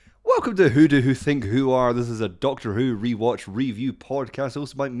Welcome to Who Do Who Think Who Are. This is a Doctor Who rewatch review podcast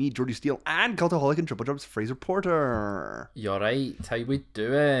hosted by me, Jordy Steele, and cultaholic and Triple Jumps Fraser Porter. You alright? How we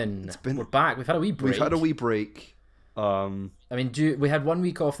doing? We're back. We've had a wee break. We've had a wee break. I mean, we had 1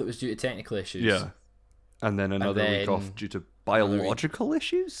 week off that was due to technical issues. Yeah. And then another week off due to biological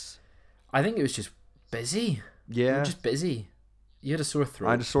issues? I think it was just busy. Yeah. We were just busy. You had a sore throat.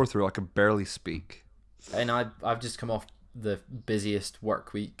 I had a sore throat. I could barely speak. And I've just come off the busiest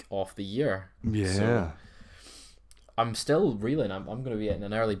work week of the year. Yeah. So I'm still reeling. I'm going to be in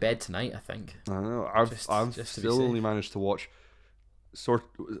an early bed tonight, I think. I don't know. I've still only managed to watch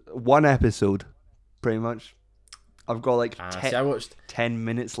one episode, pretty much. I've got like I watched 10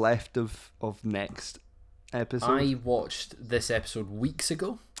 minutes left of next episode. I watched this episode weeks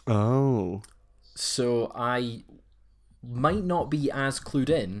ago. Oh. So I might not be as clued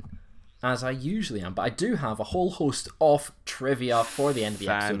in as I usually am, but I do have a whole host of trivia for the end of the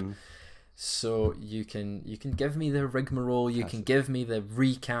episode. So you can give me the rigmarole, you can give me the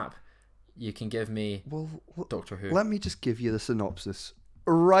recap, you can give me Doctor Who. Let me just give you the synopsis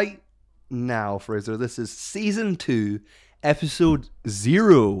right now, Fraser. This is season 2, episode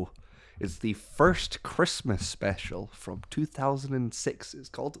 0. It's the first Christmas special from 2006. It's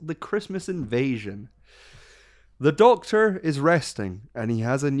called The Christmas Invasion. The Doctor is resting, and he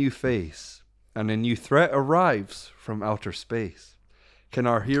has a new face, and a new threat arrives from outer space. Can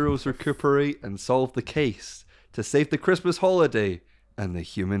our heroes recuperate and solve the case to save the Christmas holiday and the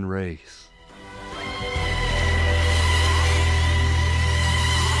human race?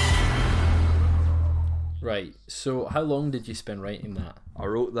 Right, so how long did you spend writing that? I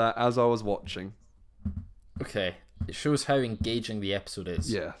wrote that as I was watching. It shows how engaging the episode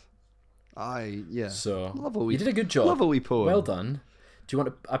is. Yeah. So love you did a good job. Love a wee poem. Well done. Do you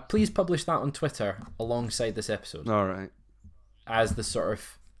want to please publish that on Twitter alongside this episode? All right. As the sort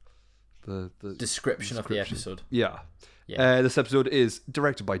of the description of the episode. Yeah. This episode is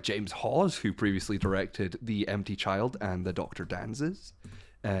directed by James Hawes, who previously directed The Empty Child and The Doctor Dances.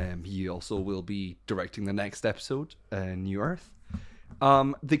 He also will be directing the next episode, New Earth.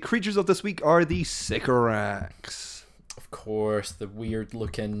 The creatures of this week are the Sycorax. Of course, the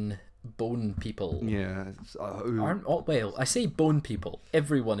weird-looking bone people. Yeah. I say bone people.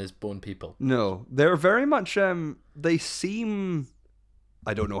 Everyone is bone people. No, they're very much. They seem.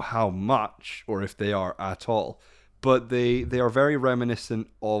 I don't know how much, or if they are at all, but they are very reminiscent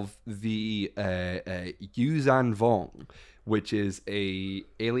of the Yuuzhan Vong, which is a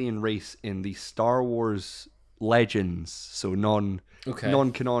alien race in the Star Wars Legends, so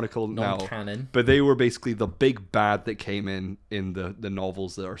non-canonical non-canon. now. But they were basically the big bad that came in the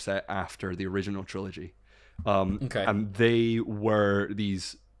novels that are set after the original trilogy. And they were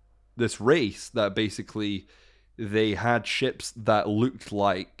this race that basically they had ships that looked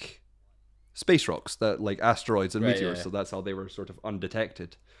like space rocks, that like asteroids and meteors. Yeah. So that's how they were sort of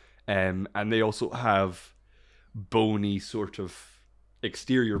undetected. And they also have bony sort of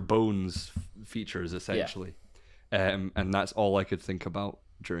exterior bones features essentially. And that's all I could think about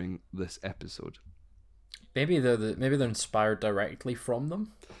during this episode. Maybe they're inspired directly from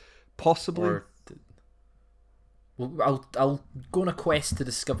them. Possibly. I'll go on a quest to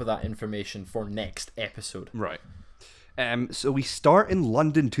discover that information for next episode. Right. So we start in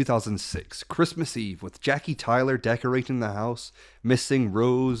London 2006, Christmas Eve, with Jackie Tyler decorating the house, missing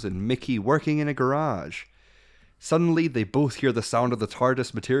Rose and Mickey working in a garage. Suddenly, they both hear the sound of the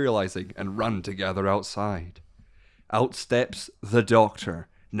TARDIS materializing and run together outside. Out steps the Doctor,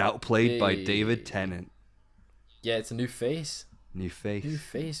 now played by David Tennant. Yeah, it's a new face. New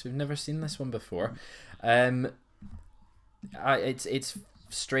face. We've never seen this one before. It's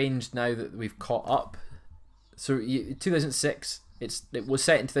strange now that we've caught up. So 2006. It was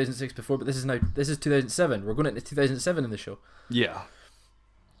set in 2006 before, but this is 2007. We're going into 2007 in the show. Yeah.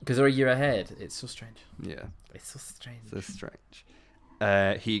 Because they're a year ahead. It's so strange. Yeah. It's so strange. So strange.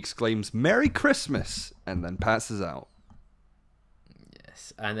 He exclaims, "Merry Christmas," and then passes out.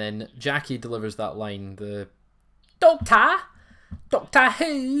 Yes. And then Jackie delivers that line, the Doctor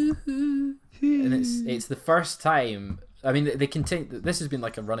Who. And it's the first time. I mean, they continue. This has been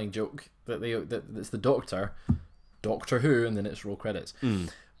like a running joke that it's the Doctor Who, and then it's roll credits.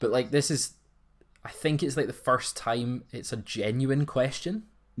 But like this is, I think it's like the first time it's a genuine question.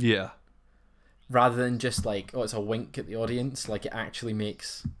 Yeah. Rather than just like, oh, it's a wink at the audience. Like it actually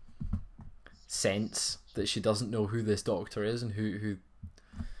makes sense that she doesn't know who this Doctor is and who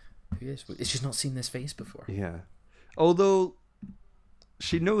he is. She's not seen this face before. Yeah. Although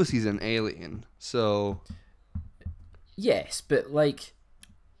she knows he's an alien, so. Yes, but like,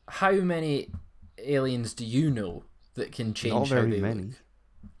 how many aliens do you know that can change Not very how they many. look?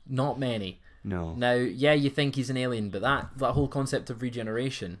 Not many. No. Now, yeah, you think he's an alien, but that whole concept of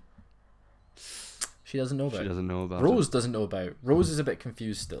regeneration, she doesn't know about. She doesn't know about Rose it. doesn't know about. Rose is a bit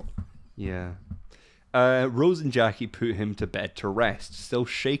confused still. Yeah. Rose and Jackie put him to bed to rest, still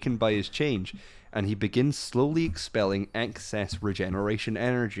shaken by his change, and he begins slowly expelling excess regeneration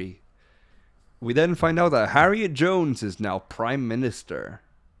energy. We then find out that Harriet Jones is now Prime Minister.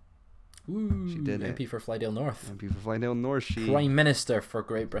 Ooh, she did MP it. for Flydale North. MP for Flydale North. Prime Minister for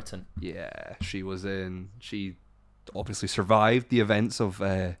Great Britain. Yeah, she was in. She obviously survived the events of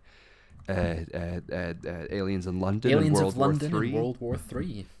Aliens in London Aliens and of London War in World War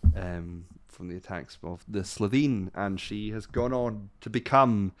III. From the attacks of the Slovene, and she has gone on to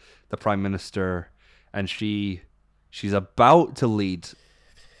become the Prime Minister, and she's about to lead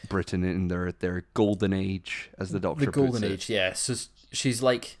Britain in their golden age, as the Doctor puts it. The golden age, yeah. So she's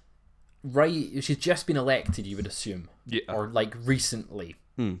like, she's just been elected, you would assume. Yeah. Or like recently.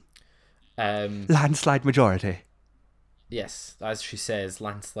 Landslide majority. Yes, as she says,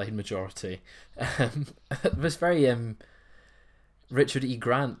 landslide majority. It was very Richard E.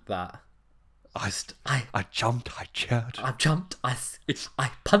 Grant, that. I jumped, I cheered. I jumped, I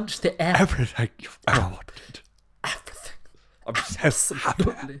punched the air. Everything you've ever wanted. Everything. I'm so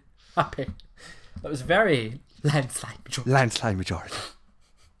happy. Happy. That was very landslide majority. Landslide majority.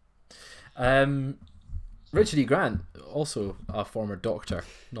 Richard E. Grant, also a former Doctor,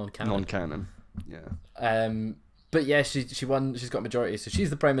 non-canon. Non-canon, yeah. But yeah, she won. She's got majority, so she's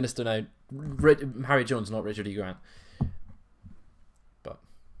the Prime Minister now. Harry Jones, not Richard E. Grant. But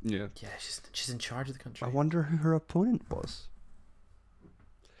yeah, she's in charge of the country. I wonder who her opponent was.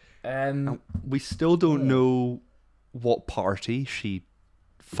 And we still don't know what party she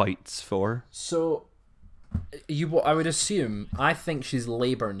fights for. So, I would assume. I think she's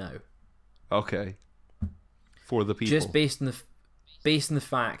Labour now. Okay. For the people. Just based on the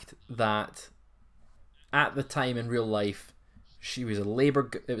fact that at the time in real life, it was a Labour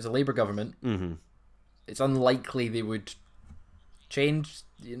government. Mm-hmm. It's unlikely they would change,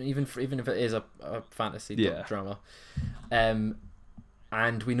 even if it is a fantasy drama. And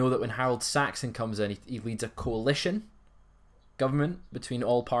we know that when Harold Saxon comes in, he leads a coalition government between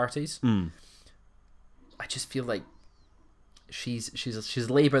all parties. I just feel like she's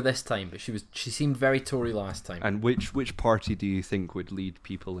Labour this time, but she seemed very Tory last time. And which party do you think would lead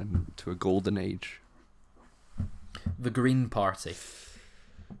people into a golden age? The Green Party.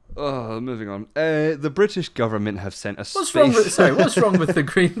 Oh, moving on. The British government have sent a What's wrong with the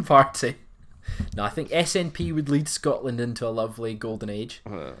Green Party? No, I think SNP would lead Scotland into a lovely golden age.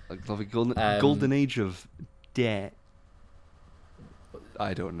 A lovely golden age of debt.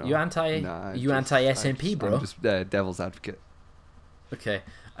 I don't know. You anti SNP, bro? I'm just devil's advocate. Okay.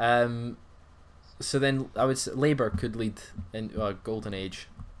 So then I would say Labour could lead into a golden age.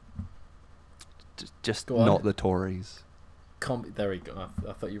 Just not the Tories. There we go.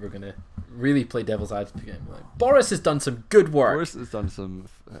 I thought you were going to really play devil's advocate. Boris has done some good work. Boris has done some...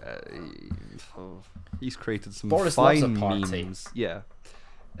 he's created some Boris fine loves a party. memes. Yeah.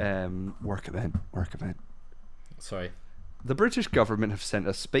 Work event. Sorry. The British government have sent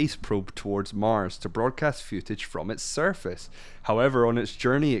a space probe towards Mars to broadcast footage from its surface. However, on its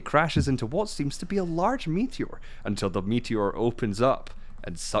journey, it crashes into what seems to be a large meteor until the meteor opens up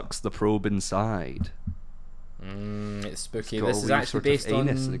and sucks the probe inside. It's spooky. This is actually based on...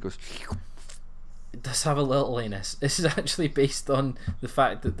 And it goes... It does have a little anus. This is actually based on the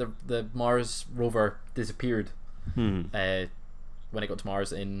fact that the Mars rover disappeared when it got to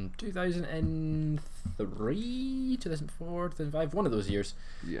Mars in 2003, 2004, 2005, one of those years.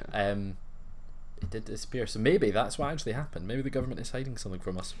 Yeah. It did disappear. So maybe that's what actually happened. Maybe the government is hiding something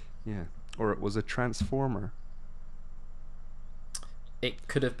from us. Yeah. Or it was a transformer. It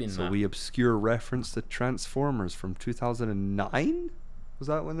could have been that. So we obscure reference to Transformers from 2009? Was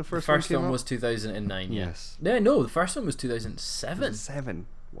that when the first one came out? The first one was 2009, yeah. Yes. No, the first one was 2007. 2007.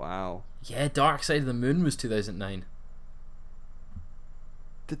 Wow. Yeah, Dark Side of the Moon was 2009.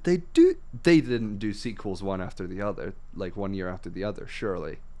 Did they do... They didn't do sequels one after the other, like 1 year after the other,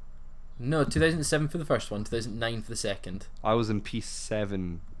 surely. No, 2007 for the first one, 2009 for the second. I was in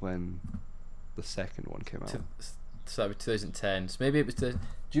P7 when the second one came out. So that was 2010. So maybe it was do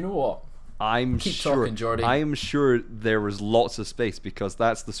you know what? Keep talking, Jordy. I am sure there was lots of space, because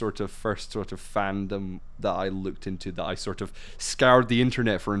that's the first sort of fandom that I looked into, that I sort of scoured the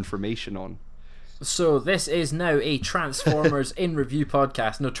internet for information on. So this is now a Transformers in review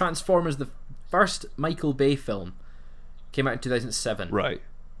podcast. No, Transformers, the first Michael Bay film, came out in 2007. Right.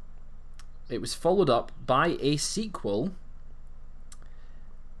 It was followed up by a sequel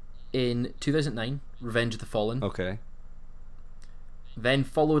in 2009, Revenge of the Fallen. Okay. then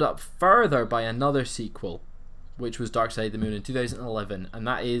followed up further by another sequel, which was Dark Side of the Moon in 2011, and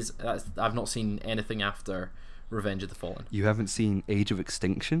that's I've not seen anything after Revenge of the Fallen. You haven't seen Age of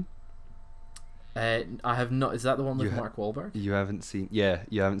Extinction? I have not. Is that the one with Mark Wahlberg? You haven't seen? Yeah,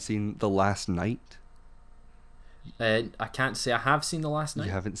 you haven't seen The Last Night? I can't say I have seen The Last Night.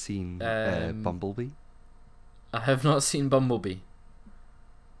 You haven't seen Bumblebee? I have not seen Bumblebee.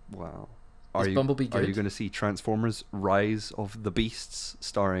 Wow. Bumblebee good? Are you going to see Transformers: Rise of the Beasts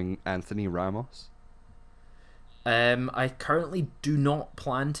starring Anthony Ramos? I currently do not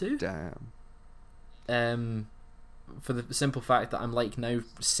plan to. Damn. For the simple fact that I'm like now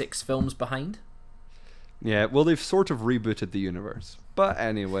 6 films behind. Yeah, well, they've sort of rebooted the universe. But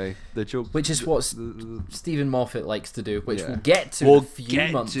anyway, the joke... Which is what Stephen Moffat likes to do, which we'll get to in a few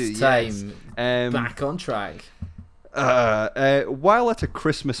months' time. Yes. Back on track. While at a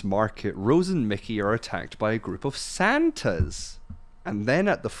Christmas market, Rose and Mickey are attacked by a group of Santas. And then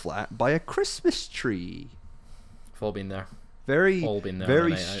at the flat by a Christmas tree. We've all been there.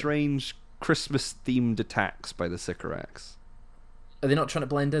 Very strange Christmas-themed attacks by the Sycorax. Are they not trying to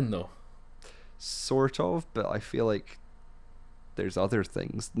blend in, though? Sort of, but I feel like there's other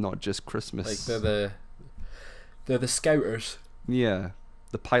things, not just Christmas. Like they're the scouters. Yeah,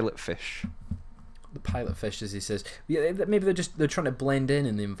 the pilot fish. The pilot fish, as he says. Yeah, maybe they're trying to blend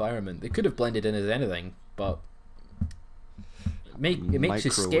in the environment. They could have blended in as anything, but it makes you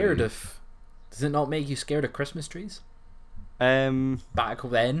scared of. Does it not make you scared of Christmas trees? Back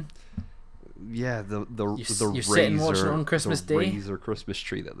then. Yeah, the you're sitting watching it on Christmas Day. Razor Christmas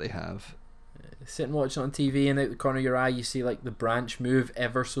tree that they have. Sitting watching on TV, and out the corner of your eye, you see like the branch move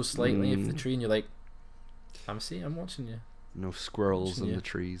ever so slightly of the tree, and you're like, I'm watching you. No squirrels in the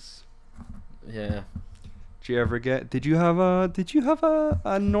trees. Yeah. Did you have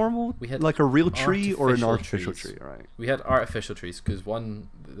a normal, we had like a real tree or an artificial trees. tree? Right. We had artificial trees because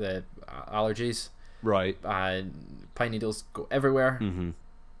the allergies. Right. Pine needles go everywhere. Mm-hmm.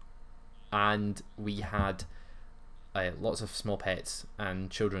 And we had lots of small pets and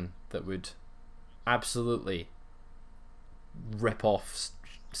children that would absolutely rip off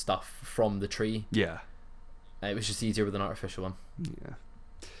stuff from the tree. Yeah. It was just easier with an artificial one. Yeah.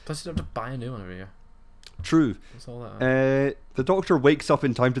 Plus, you'd have to buy a new one every year. True. That's all that. The Doctor wakes up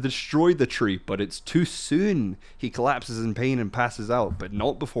in time to destroy the tree, but it's too soon. He collapses in pain and passes out, but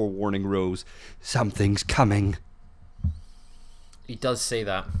not before warning Rose, something's coming. He does say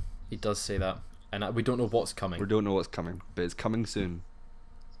that. And we don't know what's coming. We don't know what's coming, but it's coming soon.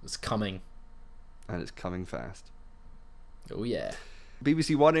 It's coming. And it's coming fast. Oh, yeah.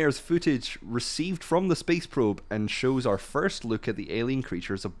 BBC One airs footage received from the space probe and shows our first look at the alien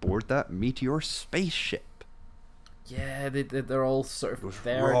creatures aboard that meteor spaceship. Yeah, they're all sort of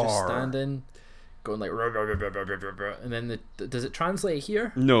there, just standing, going like, and then does it translate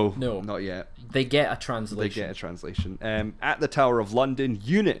here? No, not yet. They get a translation. At the Tower of London,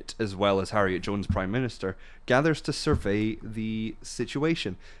 UNIT, as well as Harriet Jones, Prime Minister, gathers to survey the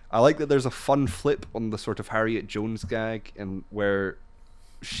situation. I like that there's a fun flip on the sort of Harriet Jones gag, and where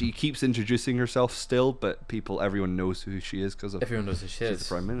she keeps introducing herself still, but everyone knows who she is because everyone knows who she is. She's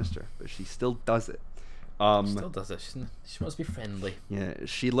the Prime Minister, but she still does it. Still does it. She wants to be friendly. Yeah,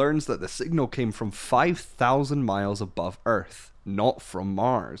 she learns that the signal came from 5,000 miles above Earth, not from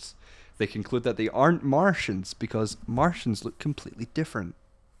Mars. They conclude that they aren't Martians because Martians look completely different.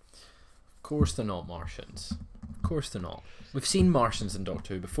 Of course they're not Martians. Of course they're not. We've seen Martians in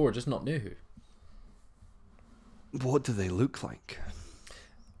Doctor Who before, just not New Who. What do they look like?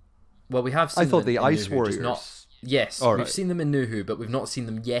 Well, we have seen them the in Ice New Who, Warriors. Yes, we've seen them in New Who, but we've not seen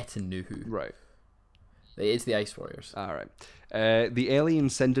them yet in New Who. Right. It is the Ice Warriors. All right. The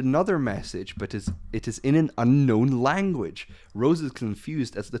aliens send another message, but it is in an unknown language. Rose is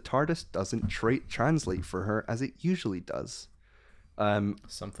confused as the TARDIS doesn't translate for her as it usually does.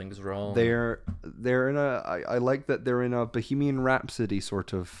 Something's wrong. They're in I like that they're in a Bohemian Rhapsody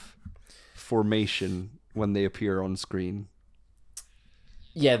sort of formation when they appear on screen.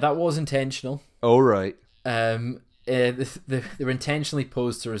 Yeah, that was intentional. Oh, right. They were intentionally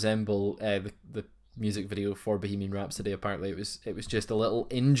posed to resemble the music video for Bohemian Rhapsody. Apparently, it was just a little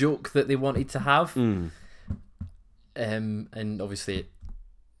in joke that they wanted to have. And obviously,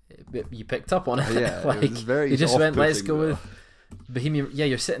 you picked up on it. Yeah, like, it was very. You just went, let's go with Bohemian. Yeah,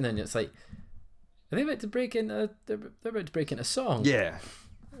 you're sitting there, and it's like, are they about to break in? They're about to break in a song. Yeah,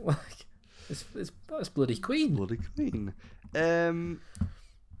 like that's Bloody Queen. Bloody Queen.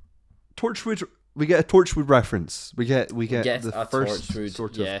 Torchwood. We get a Torchwood reference. We get the first Torchwood,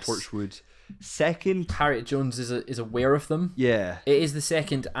 sort of Torchwood. Second, Harriet Jones is aware of them. Yeah, it is the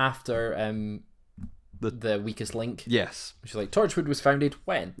second after the weakest link. Yes. She's like, Torchwood was founded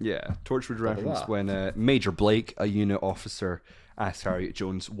when? Yeah, Torchwood reference when Major Blake, a unit officer, asked Harriet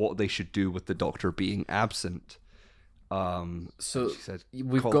Jones what they should do with the Doctor being absent. So she said,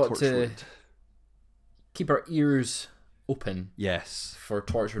 we've got to keep our ears open. Yes. For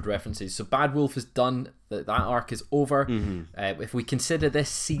Torchwood references. So Bad Wolf is done. That arc is over. If we consider this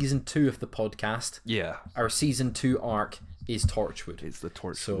season 2 of the podcast, our season 2 arc is Torchwood. It's the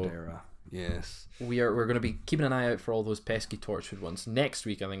Torchwood era. Yes. We're going to be keeping an eye out for all those pesky Torchwood ones. Next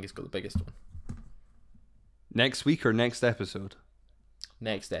week, I think, has got the biggest one. Next week or next episode?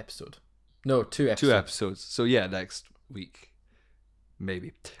 Next episode. No, 2 episodes. 2 episodes. So yeah, next week.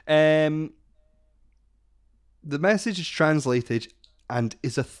 Maybe. The message is translated and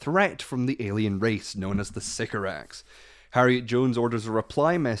is a threat from the alien race known as the Sycorax. Harriet Jones orders a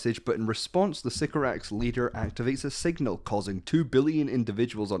reply message, but in response, the Sycorax leader activates a signal, causing 2 billion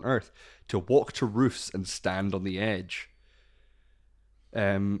individuals on Earth to walk to roofs and stand on the edge.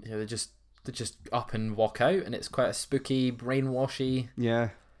 They just up and walk out, and it's quite a spooky, brainwashy. Yeah.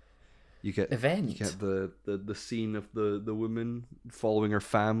 You get event. You get the scene of the woman following her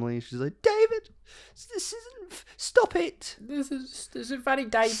family. She's like, David, this isn't. Stop it. This is funny,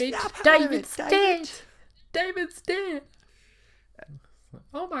 David. David's dead. David's dead.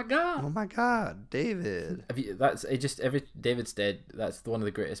 Oh my god. Oh my god, David. David's dead. That's one of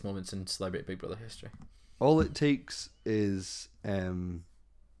the greatest moments in Celebrity Big Brother history. All it takes is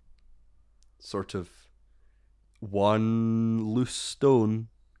sort of one loose stone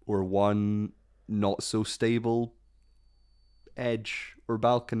or one not so stable edge or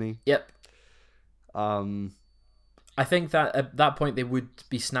balcony. Yep. I think that at that point they would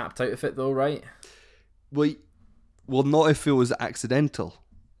be snapped out of it though, right? Well, not if it was accidental.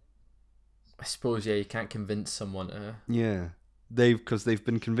 I suppose, yeah, you can't convince someone to... Yeah. Because they've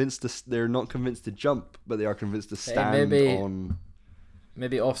been convinced they're not convinced to jump, but they are convinced to stand on...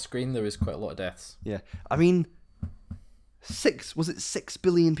 Maybe off screen there was quite a lot of deaths. Yeah. I mean, 6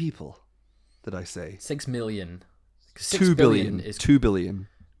 billion people, did I say? 6 million. 2 billion. Is 2 billion.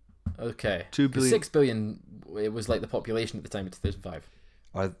 Okay. 2 billion. 6 billion, it was like the population at the time of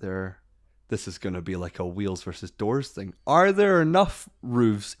 2005. This is going to be like a Wheels versus Doors thing. Are there enough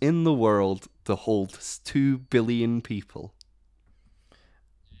roofs in the world to hold 2 billion people?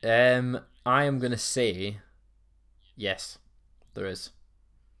 I am going to say yes, there is.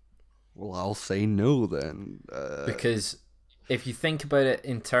 Well, I'll say no then. Because if you think about it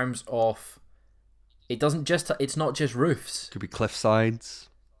in terms of, it's not just roofs. Could be cliff sides.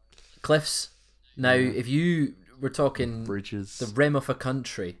 Cliffs. Now, if you were talking bridges, the rim of a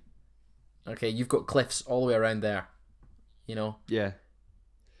country, okay, you've got cliffs all the way around there. You know. Yeah.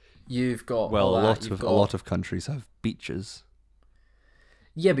 You've got a lot of countries have beaches.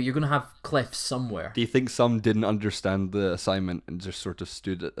 Yeah, but you're going to have cliffs somewhere. Do you think some didn't understand the assignment and just sort of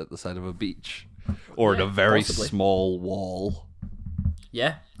stood at the side of a beach? Or at a very small wall?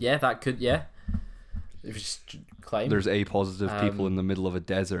 Yeah, that could, yeah. If you just climb. There's A-positive people in the middle of a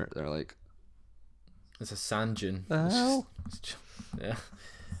desert. They're like... It's a sand dune. Oh. Yeah.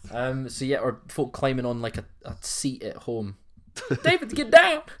 So yeah, or folk climbing on like a seat at home. David, get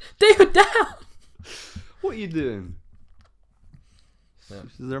down! David, down! What are you doing? Yeah.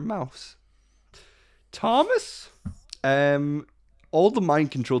 Is there a mouse? Thomas? All the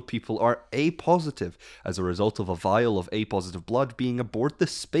mind-controlled people are A-positive as a result of a vial of A-positive blood being aboard the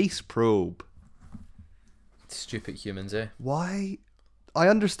space probe. Stupid humans, eh? Why? I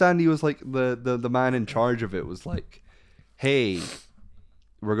understand he was like the man in charge of it was like, hey,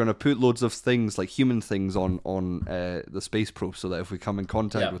 we're going to put loads of things, like human things on the space probe so that if we come in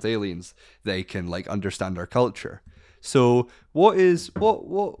contact with aliens, they can like understand our culture. So what is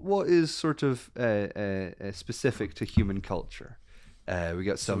sort of specific to human culture? We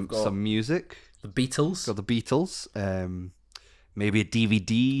got some music. The Beatles. Got the Beatles. Maybe a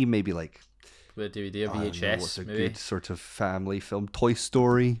DVD. Maybe like a DVD or VHS. What's a maybe good sort of family film? Toy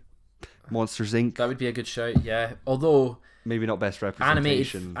Story, Monsters Inc. That would be a good shout. Yeah, although maybe not best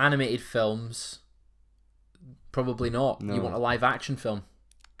representation. Animated films, probably not. No. You want a live action film.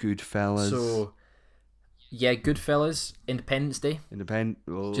 Goodfellas. So. Yeah, Goodfellas, Independence Day.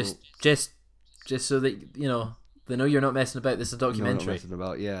 Oh. Just so that you know, they know you're not messing about. This is a documentary. Not messing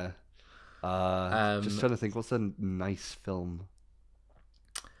about, yeah. Just trying to think, what's a nice film?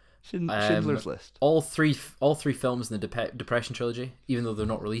 Schindler's List. All three films in the Depression trilogy, even though they're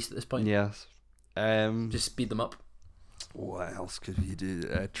not released at this point. Yes. Just speed them up. What else could you do?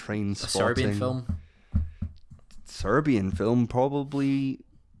 Train Spotting. A Serbian film. Serbian film, probably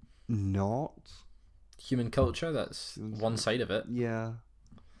not. Human culture, that's one side of it. Yeah.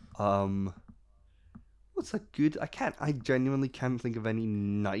 what's a good? I genuinely can't think of any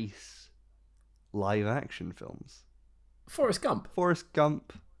nice live action films. Forrest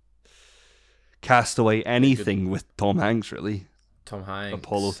Gump. Castaway, anything with Tom Hanks, really. Tom Hanks.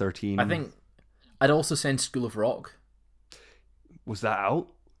 Apollo 13. I think I'd also send School of Rock. Was that out?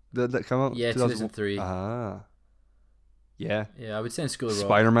 Did that come out? Yeah, 2003. Ah. Yeah. Yeah, I would send School of Rock.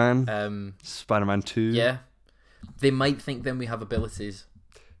 Spider-Man. Spider-Man 2. Yeah. They might think then we have abilities.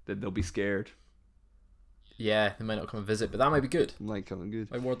 Then they'll be scared. Yeah, they might not come and visit, but that might be good. Might come and good.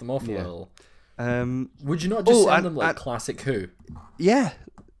 Might ward them off a little. Would you not just send them like classic Who? Yeah.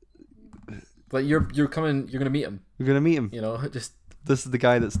 Like you're coming, you're gonna meet him. You're gonna meet him. You know, just this is the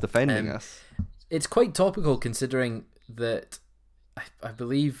guy that's defending us. It's quite topical considering that I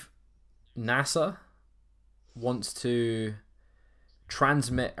believe NASA wants to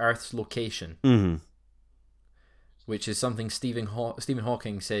transmit Earth's location, which is something Stephen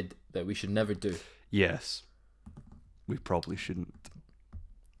Hawking said that we should never do. Yes, we probably shouldn't.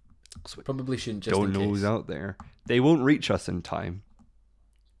 Probably shouldn't. Just don't know who's out there. They won't reach us in time.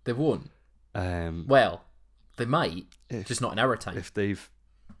 They won't. Well, they might, just not in our time. If they've,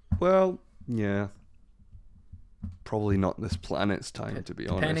 well, yeah, probably not this planet's time, to be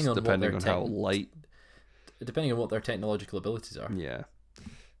honest. Depending on how light. Depending on what their technological abilities are. Yeah.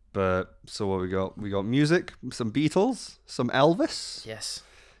 But so what we got? We got music, some Beatles, some Elvis. Yes.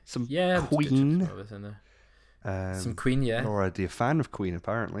 Some Queen. Some Queen, yeah. Or a fan of Queen,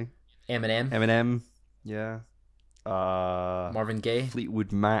 apparently. Eminem. Yeah. Marvin Gaye.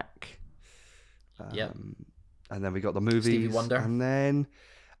 Fleetwood Mac. Yep. And then we got the movies. Stevie Wonder. And then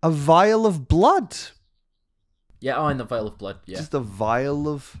a vial of blood. Yeah, and the vial of blood. Yeah. Just a vial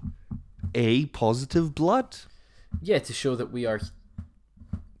of A positive blood. Yeah, to show that we are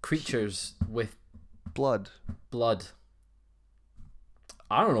creatures with blood.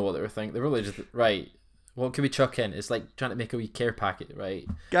 I don't know what they were thinking. They really just right. What can we chuck in? It's like trying to make a wee care packet, right?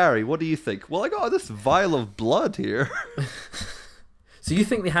 Gary, what do you think? Well, I got this vial of blood here. So you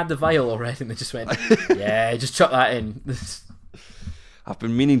think they had the vial already and they just went, yeah, just chuck that in. I've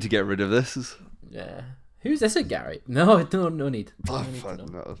been meaning to get rid of this. Yeah. Who's this, Gary? No need. No need to know.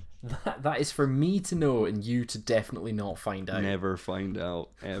 No. That is for me to know and you to definitely not find out. Never find out,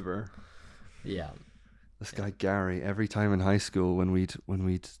 ever. Yeah. This guy Gary, every time in high school when we'd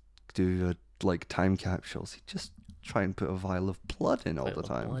do time capsules, he'd just try and put a vial of blood in all the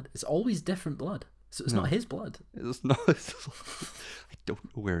time. Blood. It's always different blood. So it's not his blood. It's not. I don't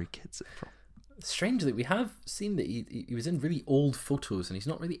know where he gets it from. Strangely, we have seen that he was in really old photos and he's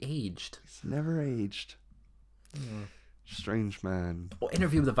not really aged. He's never aged. Yeah. Strange man. Oh,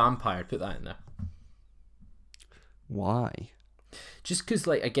 Interview with a Vampire. Put that in there. Why? Just because,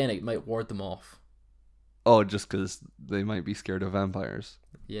 again, it might ward them off. Oh, just because they might be scared of vampires.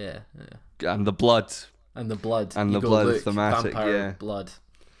 Yeah. And the blood. And the blood. And the blood is thematic. Vampire blood.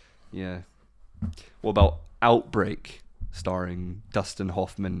 Yeah. What about Outbreak, starring Dustin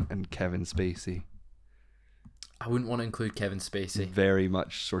Hoffman and Kevin Spacey? I wouldn't want to include Kevin Spacey. Very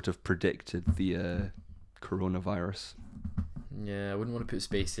much sort of predicted the coronavirus. Yeah, I wouldn't want to put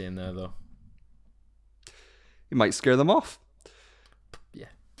Spacey in there, though. It might scare them off. Yeah.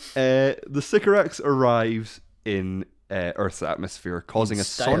 The Sycorax arrives in Earth's atmosphere, causing a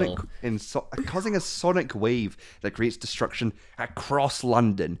sonic wave that creates destruction across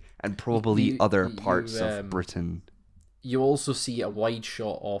London and probably other parts of Britain. You also see a wide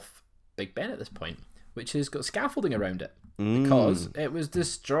shot of Big Ben at this point, which has got scaffolding around it because it was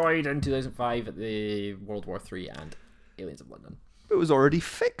destroyed in 2005 at the World War III and Aliens of London. It was already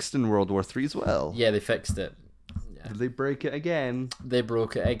fixed in World War III as well. Yeah, they fixed it. Yeah. Did they break it again? They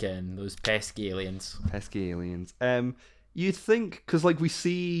broke it again. Those pesky aliens. You'd think, because we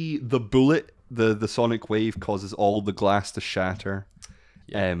see the bullet, the sonic wave causes all the glass to shatter,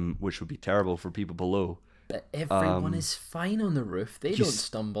 which would be terrible for people below. But everyone is fine on the roof. They don't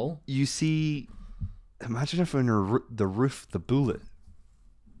stumble. You see, imagine if on the roof, the bullet.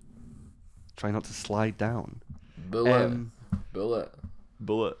 Try not to slide down. Bullet.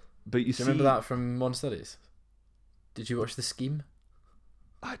 But you see, remember that from Modern Studies? Did you watch The Scheme?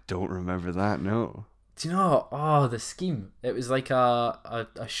 I don't remember that, no. Do you know? Oh, The Scheme. It was like a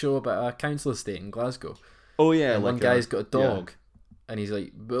show about a council estate in Glasgow. Oh, yeah. And one guy's got a dog. And he's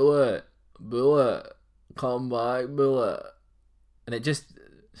like, Bullet, come back, Bullet. And it just...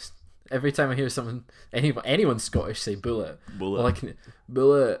 Every time I hear anyone Scottish say Bullet. Bullet.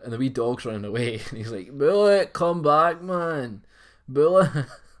 And the wee dog's running away. And he's like, Bullet, come back, man. Bullet.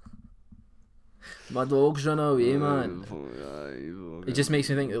 My dog's run away, man. It just makes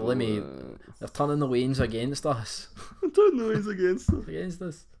me think of Limmy. They're turning the wains against us. Turning the wains against us. Against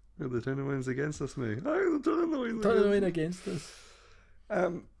us. The turning winds against us, mate. The turning wind against us.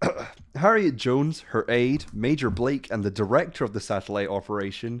 Harriet Jones, her aide, Major Blake, and the director of the satellite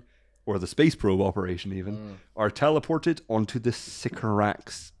operation, or the space probe operation even, are teleported onto the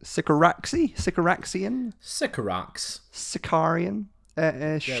Sycoraxian? Sicarian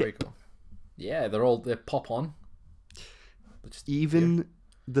ship. There we go. Yeah, they pop on. Even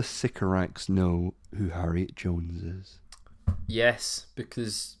the Sycorax know who Harriet Jones is. Yes,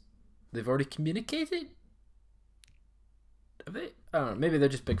 because they've already communicated. Have they? I don't know. Maybe they're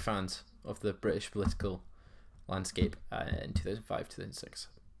just big fans of the British political landscape in 2005, 2006.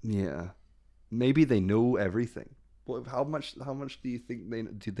 Yeah, maybe they know everything. Well, how much do you think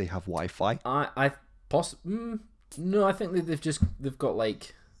do they have Wi-Fi? No, I think they've got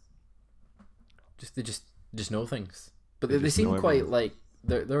like they just know things, but they seem quite like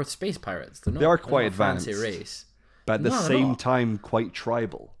they're space pirates. They are quite advanced, fancy race, but at the same time quite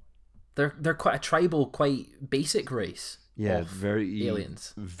tribal. They're quite a tribal, quite basic race. Yeah, very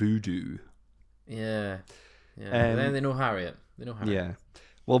aliens. Voodoo. Yeah. And then they know Harriet. Yeah.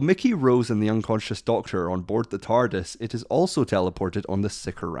 While Mickey, Rose, and the unconscious Doctor are on board the TARDIS, it is also teleported on the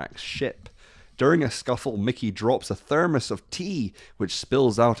Sycorax ship. During a scuffle, Mickey drops a thermos of tea, which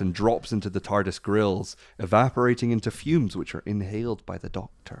spills out and drops into the TARDIS grills, evaporating into fumes which are inhaled by the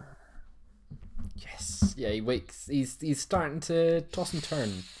Doctor. Yes. Yeah, he wakes. He's starting to toss and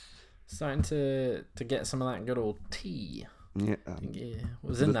turn. Starting to get some of that good old tea. Yeah. What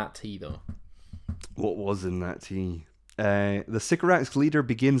was in that tea, though? What was in that tea? The Sycorax leader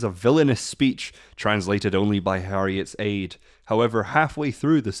begins a villainous speech, translated only by Harriet's aide. However, halfway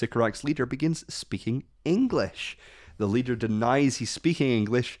through, the Sycorax leader begins speaking English. The leader denies he's speaking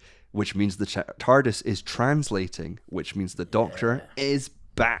English, which means the TARDIS is translating, which means the Doctor is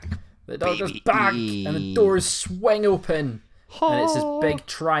back. The Doctor's back, and the doors swing open. And it's this big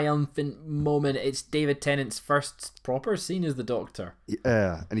triumphant moment. It's David Tennant's first proper scene as the Doctor.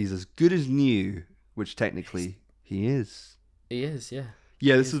 Yeah, and he's as good as new, which technically he is. He is, yeah.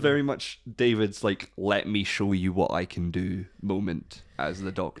 Yeah, this is very much David's like, let me show you what I can do moment as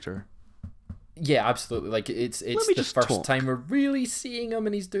the Doctor. Yeah, absolutely. Like it's the first time we're really seeing him,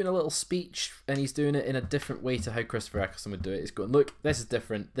 and he's doing a little speech, and he's doing it in a different way to how Christopher Eccleston would do it. He's going, look, this is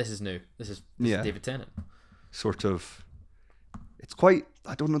different. This is new. This is David Tennant. Sort of. It's quite,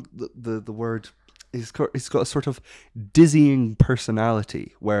 I don't know the word. He's got a sort of dizzying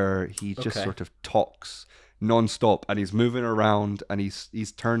personality where he just sort of talks non-stop, and he's moving around, and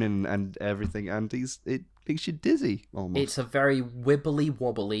he's turning and everything, and it makes you dizzy almost. It's a very wibbly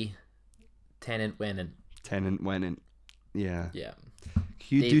wobbly Tennant Wenant. Yeah. Yeah.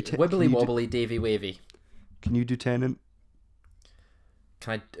 Wibbly wobbly Davy Wavy. Can you do Tennant?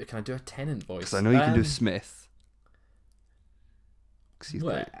 Can I do a Tennant voice? Because I know you can do Smith.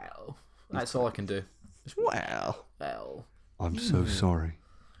 Well, that's all I can do. Well, I'm so sorry.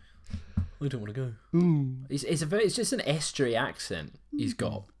 I don't want to go. It's just an estuary accent he's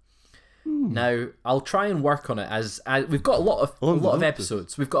got. Now I'll try and work on it as we've got a lot of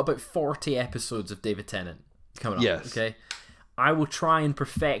episodes. We've got about 40 episodes of David Tennant coming up. Yes. Okay. I will try and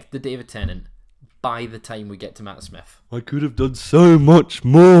perfect the David Tennant by the time we get to Matt Smith. I could have done so much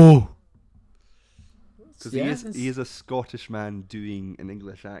more. Because he is a Scottish man doing an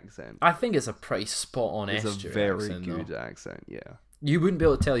English accent. I think it's a pretty spot on estuary accent. It's a very good accent, yeah. You wouldn't be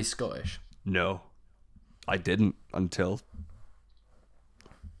able to tell he's Scottish. No. I didn't until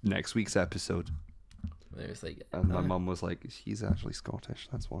next week's episode. It was like, and my mum was like, he's actually Scottish,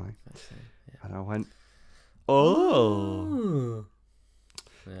 that's why. Yeah. And I went, oh.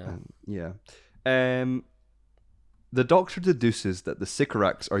 Yeah. The Doctor deduces that the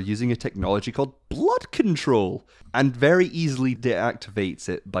Sycorax are using a technology called blood control, and very easily deactivates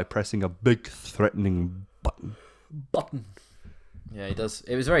it by pressing a big threatening button. Yeah, he does.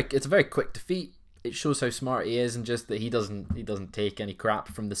 It's a very quick defeat. It shows how smart he is, and just that he doesn't take any crap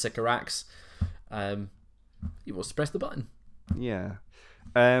from the Sycorax. He wants to press the button. Yeah.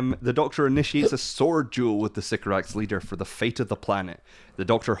 The Doctor initiates a sword duel with the Sycorax leader for the fate of the planet. The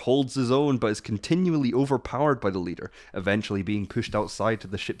Doctor holds his own, but is continually overpowered by the leader, eventually being pushed outside to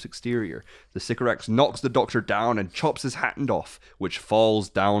the ship's exterior. The Sycorax knocks the Doctor down and chops his hand off, which falls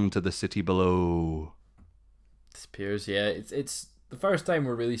down to the city below. Disappears, yeah. It's the first time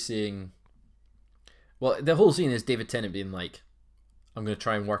we're really seeing... Well, the whole scene is David Tennant being like, I'm going to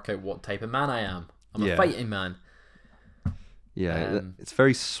try and work out what type of man I am. I'm a fighting man. Yeah, it's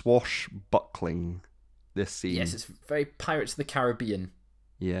very swashbuckling, this scene. Yes, it's very Pirates of the Caribbean.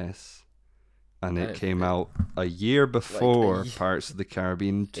 Yes. And it came out a year before Pirates of the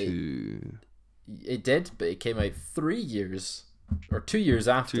Caribbean 2. It did, but it came out 3 years or 2 years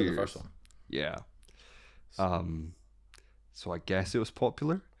after 2 the years. first one. Yeah. So I guess it was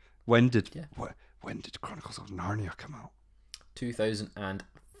popular. When did Chronicles of Narnia come out?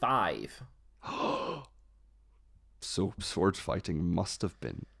 2005. So sword fighting must have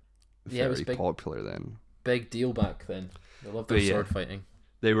been very popular then. Big deal back then. They loved their sword fighting.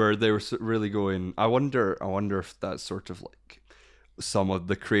 They were really going. I wonder if that's sort of like some of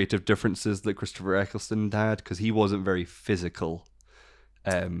the creative differences that Christopher Eccleston had, because he wasn't very physical,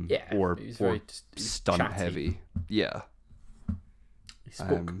 or stunt chatty. Heavy. Yeah. He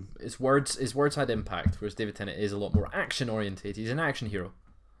spoke. His words had impact, whereas David Tennant is a lot more action oriented. He's an action hero.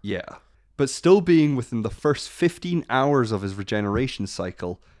 Yeah. But still being within the first 15 hours of his regeneration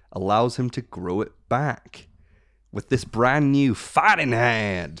cycle allows him to grow it back. With this brand new fighting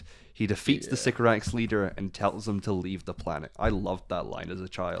hand, he defeats the Sycorax leader and tells him to leave the planet. I loved that line as a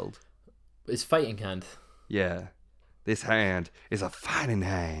child. His fighting hand. Yeah. This hand is a fighting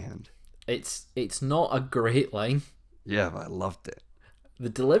hand. It's not a great line. Yeah, but I loved it. The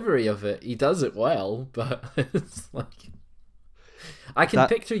delivery of it, he does it well, but it's like... I can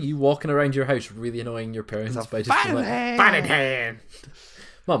picture you walking around your house really annoying your parents by just being like, fighting hand!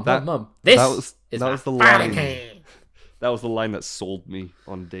 Mum, this was the line. Hand. That was the line that sold me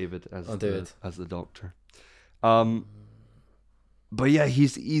on David as the Doctor. But yeah,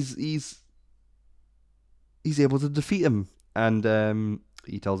 he's able to defeat him, and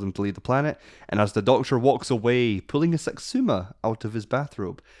he tells him to leave the planet. And as the Doctor walks away, pulling a Satsuma out of his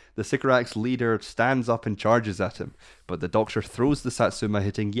bathrobe, the Sycorax leader stands up and charges at him. But the Doctor throws the Satsuma,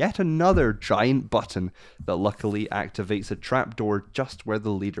 hitting yet another giant button that luckily activates a trapdoor just where the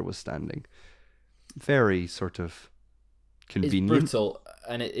leader was standing. Very sort of convenient. It's brutal,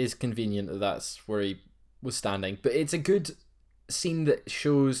 and it is convenient that that's where he was standing. But it's a good scene that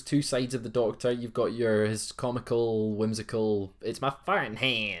shows two sides of the Doctor. You've got his comical, whimsical, it's my fighting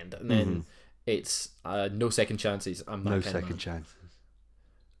hand, and then it's no second chances. I'm that no kind of second man. chances.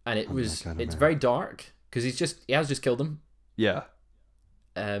 And it's very dark because he has just killed him. Yeah.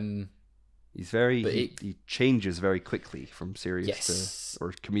 He's very he changes very quickly from serious to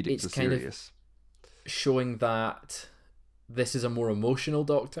or comedic to serious. Kind of showing that this is a more emotional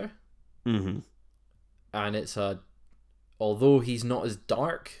Doctor. Mm-hmm. And it's although he's not as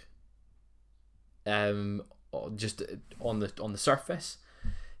dark, just on the surface,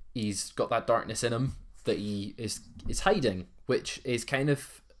 he's got that darkness in him that he is hiding, which is kind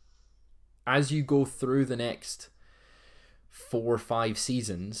of, as you go through the next 4 or 5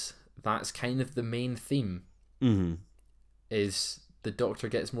 seasons, that's kind of the main theme. Mm-hmm. Is the Doctor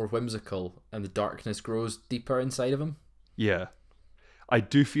gets more whimsical and the darkness grows deeper inside of him. Yeah. I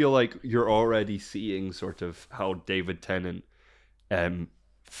do feel like you're already seeing sort of how David Tennant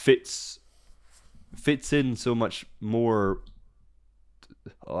fits in so much more.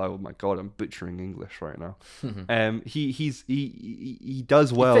 Oh my god, I'm butchering English right now. He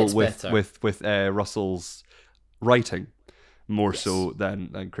does well with Russell's writing more so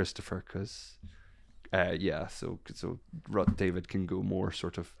than Christopher, because so David can go more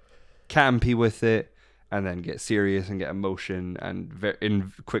sort of campy with it, and then get serious and get emotion and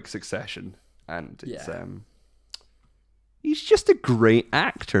in quick succession, and it's he's just a great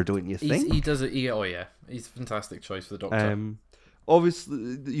actor, don't you think? He does it. He's a fantastic choice for the Doctor.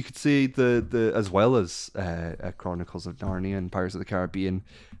 Obviously, you could say the as well as Chronicles of Narnia and Pirates of the Caribbean,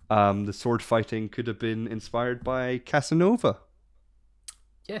 the sword fighting could have been inspired by Casanova.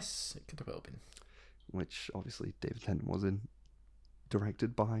 Yes, it could have well been. Which obviously David Tennant was in,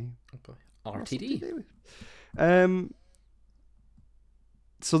 directed by RTD.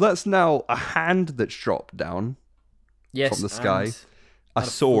 So that's now a hand that's dropped down from the sky, a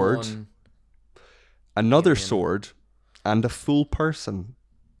sword, another sword, and a full person.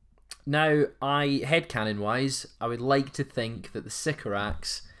 Now, headcanon wise, I would like to think that the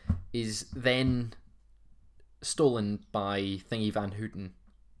Sycorax is then stolen by Thingy Van Houten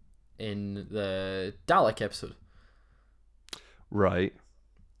in the Dalek episode. Right.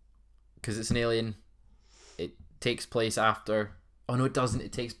 Because it's an alien. It takes place after... Oh, no, it doesn't.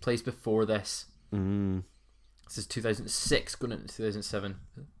 It takes place before this. This is 2006, going into 2007.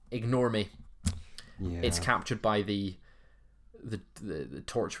 Ignore me. Yeah. It's captured by the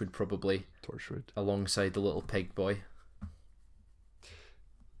Torchwood, probably. Torchwood. Alongside the little pig boy.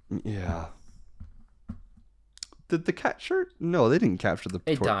 Yeah. Did the catcher? No, they didn't capture the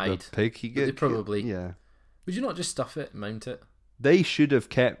It died. The pig. They probably... Yeah. Would you not just stuff it and mount it? They should have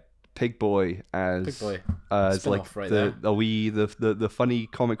kept Pig Boy as like the funny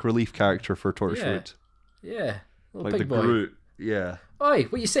comic relief character for Torchwood. Yeah. Like Pig the Boy. Groot. Yeah. Oi,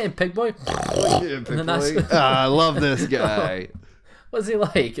 what you saying, pig boy? I love this guy. What's he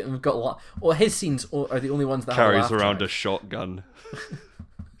like? And we've got his scenes are the only ones that carries have around a shotgun,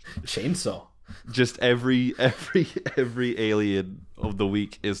 chainsaw. Just every alien of the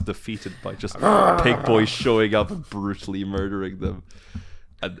week is defeated by just Pig Boy showing up and brutally murdering them,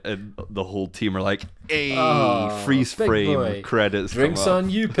 and the whole team are like, "Hey, freeze frame boy. Credits. Drinks on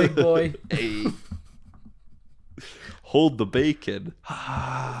you, Pig Boy. Hey, hold the bacon."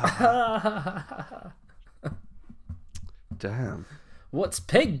 Damn. What's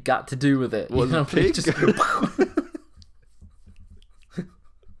pig got to do with it? What's pig?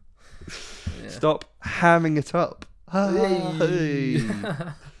 Stop hamming it up. Hey.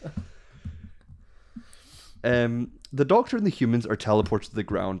 The Doctor and the humans are teleported to the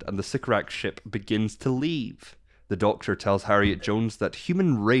ground, and the Sycorax ship begins to leave. The Doctor tells Harriet Jones that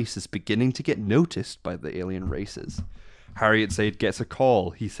human race is beginning to get noticed by the alien races. Harriet Zaid gets a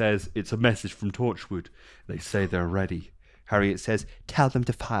call. He says it's a message from Torchwood. They say they're ready. Harriet says, "Tell them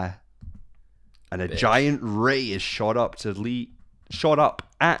to fire." And a giant ray is shot up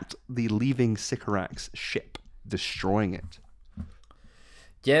at the leaving Sycorax ship, destroying it.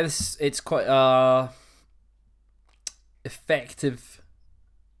 Yeah, it's quite effective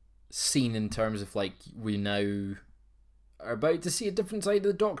scene in terms of like we now are about to see a different side of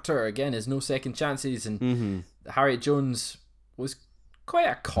the Doctor. Again, there's no second chances, and Harriet Jones was quite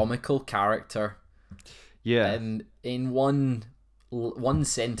a comical character. Yeah, and in one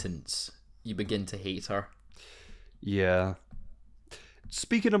sentence, you begin to hate her. Yeah.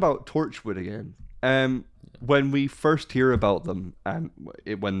 Speaking about Torchwood again, when we first hear about them, and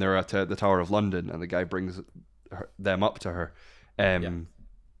when they're at the Tower of London, and the guy brings them up to her,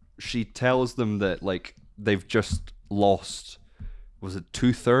 she tells them that like they've just lost, was it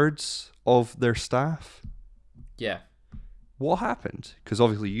 2/3 of their staff? Yeah. What happened? Because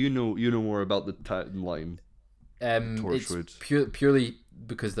obviously you know more about the timeline. Torchwood. It's purely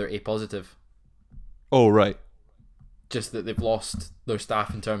because they're A positive. Oh right. Just that they've lost their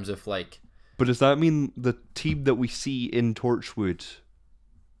staff in terms of like. But does that mean the team that we see in Torchwood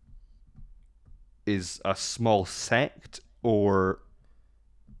is a small sect, or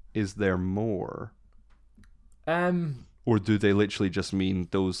is there more? Or do they literally just mean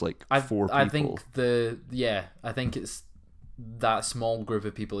those like 4 people? I think I think it's that small group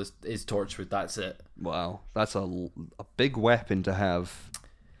of people is Torchwood. That's it. Wow, that's a big weapon to have.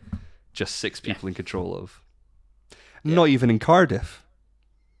 Just 6 people in control of. Yeah. Not even in Cardiff.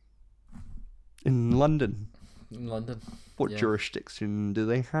 In London. In London. What jurisdiction do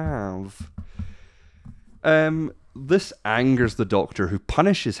they have? This angers the Doctor, who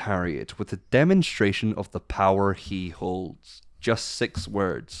punishes Harriet with a demonstration of the power he holds. Just 6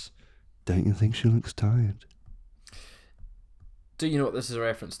 words. Don't you think she looks tired? Do you know what this is a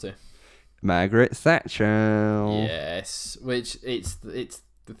reference to? Margaret Thatcher. Yes, which it's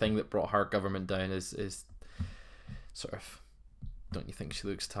the thing that brought her government down is sort of, don't you think she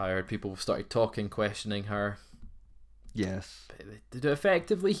looks tired? People started talking, questioning her. Yes. They do it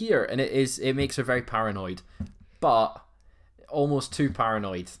effectively here, and it makes her very paranoid, but almost too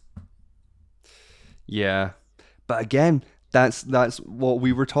paranoid. Yeah, but again, that's what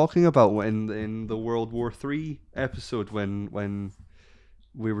we were talking about in the World War III episode when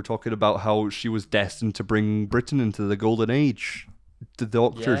we were talking about how she was destined to bring Britain into the Golden Age. The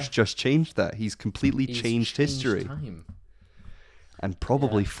Doctor's just changed that. He's completely changed history. Time. And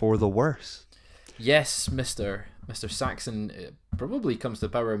probably for the worse. Yes, Mr. Saxon probably comes to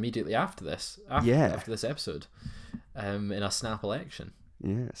power immediately after this. After this episode. In a snap election.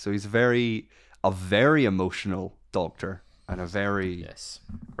 Yeah, so he's a very emotional Doctor and a very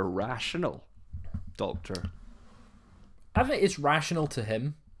irrational Doctor. I think it's rational to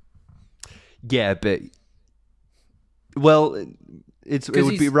him. Yeah, but well, it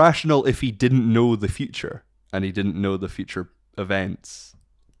would be rational if he didn't know the future and he didn't know the future events.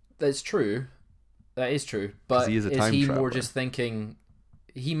 That's true. That is true. But is he more just thinking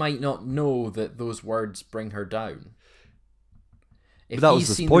he might not know that those words bring her down? But that was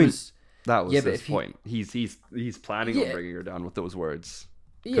his point. That was his point. He's planning on bringing her down with those words.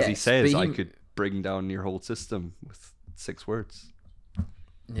 Because he says, I could bring down your whole system with 6 words.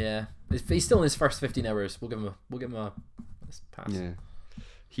 Yeah. He's still in his first 15 hours. We'll give him a pass. Yeah.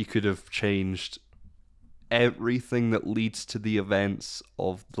 He could have changed everything that leads to the events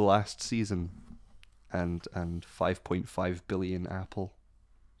of the last season and 5.5 billion Apple.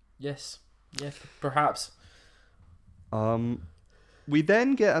 Yes. Yeah, perhaps. We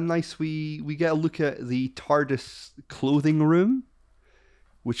then get we get a look at the TARDIS clothing room,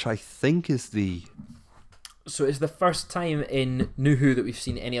 which I think is the So it's the first time in New Who that we've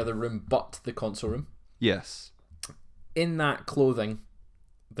seen any other room but the console room. Yes. In that clothing,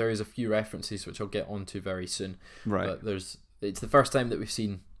 there is a few references which I'll get onto very soon. Right. But it's the first time that we've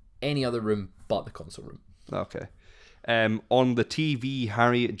seen any other room but the console room. Okay. On the TV,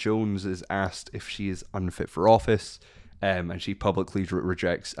 Harriet Jones is asked if she is unfit for office, and she publicly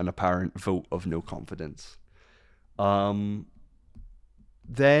rejects an apparent vote of no confidence. Then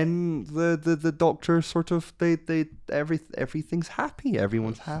the doctor sort of everything's happy.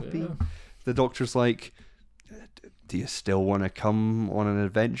 Everyone's happy. Yeah. The doctor's like, do you still want to come on an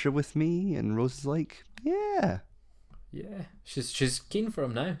adventure with me? And Rose is like, yeah. Yeah, she's keen for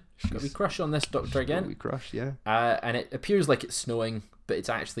him now. She's got a wee crush on this doctor again. Wee crush, yeah. And it appears like it's snowing, but it's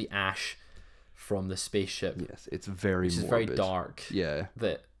actually ash from the spaceship. Yes, it's very morbid. It's very dark. Yeah.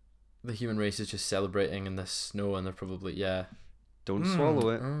 That the human race is just celebrating in this snow, and they're probably Don't swallow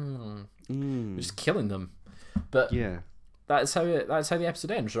it. Just killing them. But yeah, that's how the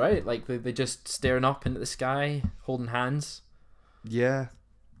episode ends, right? Like they just staring up into the sky, holding hands. Yeah,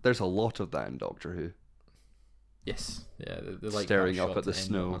 there's a lot of that in Doctor Who. Yes, yeah, they're like staring up at the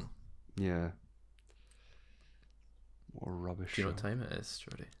snow. Yeah. More rubbish. Do you know what time it is,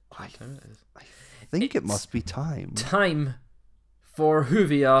 Jordy? I think it must be time. Time for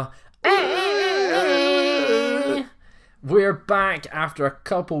Whovia. We're back after a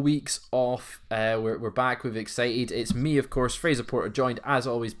couple weeks off. We're back. We've excited. It's me, of course, Fraser Porter, joined as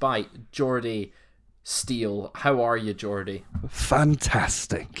always by Jordy Steele. How are you, Jordy?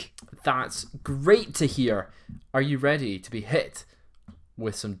 Fantastic. That's great to hear. Are you ready to be hit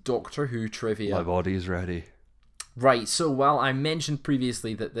with some Doctor Who trivia? My body's ready. Right, so while I mentioned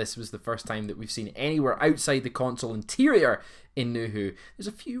previously that this was the first time that we've seen anywhere outside the console interior in New Who, there's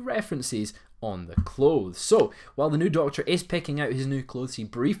a few references on the clothes. So, while the new Doctor is picking out his new clothes, he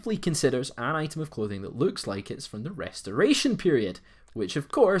briefly considers an item of clothing that looks like it's from the Restoration period, which of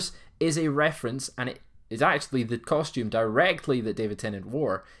course is a reference, and it is actually the costume directly that David Tennant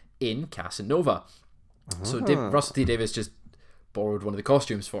wore in Casanova. So Russell T Davies just borrowed one of the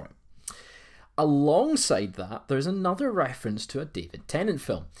costumes for him. Alongside that, there's another reference to a David Tennant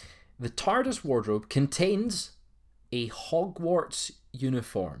film. The TARDIS wardrobe contains a Hogwarts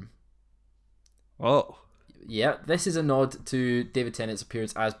uniform. Oh. Yeah, this is a nod to David Tennant's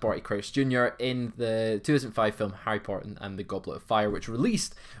appearance as Barty Crouch Jr. in the 2005 film Harry Potter and the Goblet of Fire, which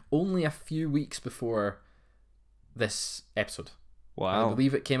released only a few weeks before this episode. Wow. I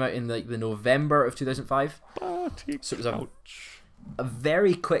believe it came out in the November of 2005. Barty so it was a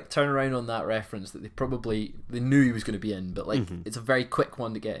very quick turnaround on that reference that they knew he was going to be in, but it's a very quick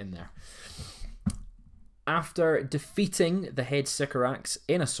one to get in there. After defeating the head Sycorax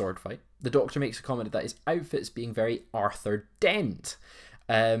in a sword fight, the Doctor makes a comment that his outfit's being very Arthur Dent,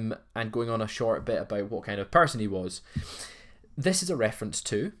 and going on a short bit about what kind of person he was. This is a reference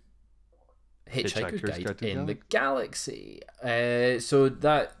to Hitchhiker's Guide in the Galaxy. So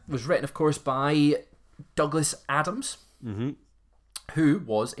that was written, of course, by Douglas Adams, who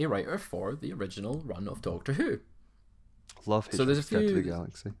was a writer for the original run of Doctor Who. Love Hitchhiker's Guide to the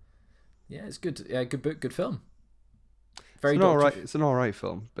Galaxy. Yeah, it's good. Yeah, good book, good film. It's an all right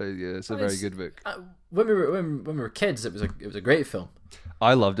film, but yeah, it's a very good book. When we were kids, it was a great film.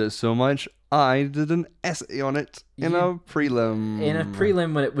 I loved it so much. I did an essay on it in a prelim. In a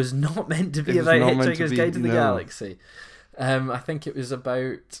prelim when it was not meant to be about Hitchhiker's Guide to the Galaxy. I think it was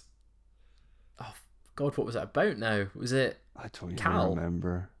about. Oh God, what was it about now? Was it? I don't even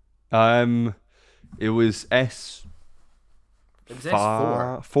remember. It was S. It was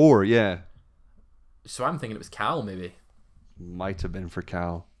S4. 4, yeah. So I'm thinking it was Cal, maybe. Might have been for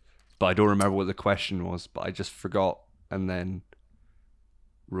Cal, but I don't remember what the question was. But I just forgot, and then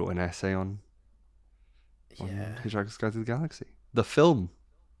wrote an essay on Hitchhiker's Guide to the Galaxy, the film.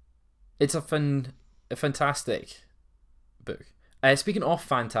 It's a fantastic book. Speaking of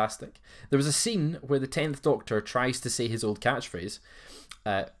fantastic, there was a scene where the 10th Doctor tries to say his old catchphrase,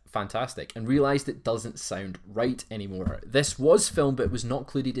 fantastic, and realised it doesn't sound right anymore. This was filmed, but it was not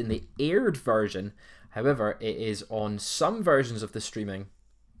included in the aired version. However, it is on some versions of the streaming.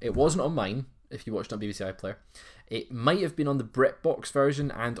 It wasn't on mine, if you watched on BBC iPlayer. It might have been on the BritBox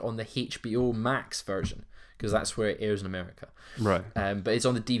version and on the HBO Max version, because that's where it airs in America. Right. But it's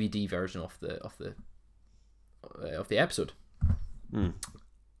on the DVD version of the episode.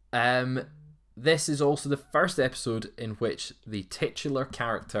 This is also the first episode in which the titular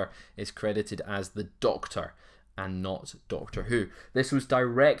character is credited as the Doctor and not Doctor Who. This was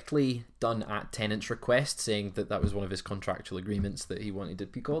directly done at Tennant's request, saying that was one of his contractual agreements, that he wanted to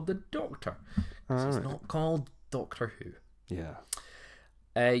be called the Doctor. He's not called Doctor Who. Yeah.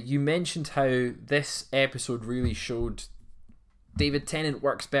 You mentioned how this episode really showed David Tennant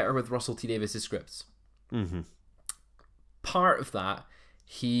works better with Russell T Davies' scripts. Mm-hmm. Part of that,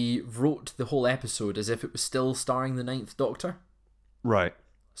 he wrote the whole episode as if it was still starring the Ninth Doctor. Right.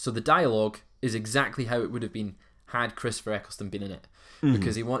 So the dialogue is exactly how it would have been had Christopher Eccleston been in it. Mm-hmm.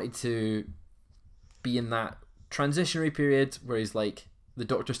 Because he wanted to be in that transitionary period where he's like, the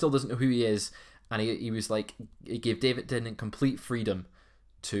Doctor still doesn't know who he is, and he was like, he gave David Tennant complete freedom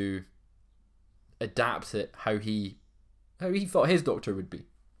to adapt it how he thought his Doctor would be.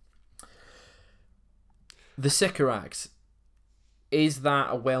 The Sycorax, is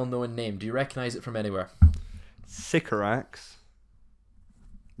that a well-known name? Do you recognise it from anywhere? Sycorax?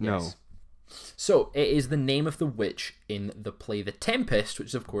 No. Yes. So, it is the name of the witch in the play The Tempest, which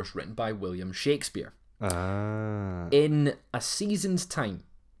is, of course, written by William Shakespeare. Ah. In a season's time,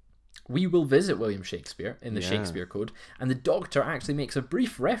 we will visit William Shakespeare in the Shakespeare Code, and the Doctor actually makes a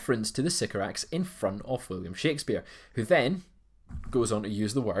brief reference to the Sycorax in front of William Shakespeare, who then goes on to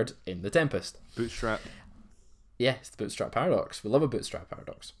use the word in The Tempest. Bootstrap. Yeah, it's the bootstrap paradox. We love a bootstrap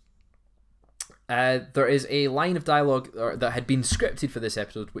paradox. There is a line of dialogue that had been scripted for this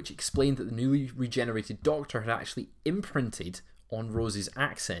episode which explained that the newly regenerated Doctor had actually imprinted on Rose's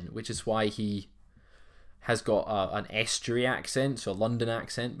accent, which is why he has got an estuary accent, so a London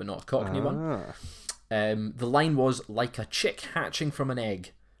accent, but not a Cockney one. The line was, like a chick hatching from an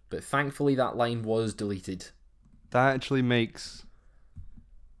egg, but thankfully that line was deleted. That actually makes...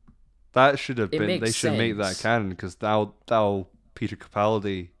 That should have been... They should make that canon, because thou Peter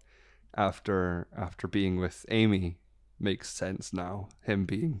Capaldi, after being with Amy, makes sense now. Him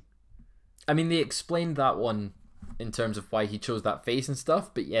being... I mean, they explained that one in terms of why he chose that face and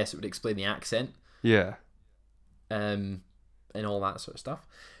stuff, but yes, it would explain the accent. Yeah. And all that sort of stuff.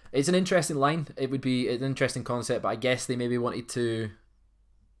 It's an interesting line. It would be an interesting concept, but I guess they maybe wanted to...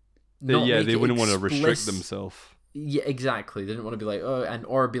 They wouldn't want to restrict themselves. Yeah, exactly. They didn't want to be like,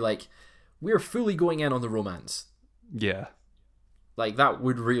 or be like, we're fully going in on the romance. Yeah. Like, that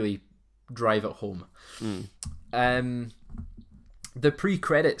would really drive it home. The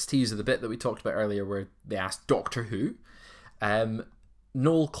pre-credits teaser, the bit that we talked about earlier where they asked Doctor Who,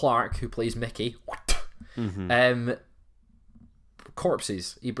 Noel Clarke, who plays Mickey,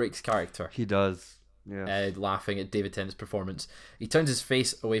 corpses. He breaks character. He does. Yeah. Laughing at David Tennant's performance. He turns his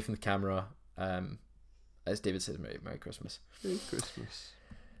face away from the camera, as David says, Merry Christmas. Merry Christmas.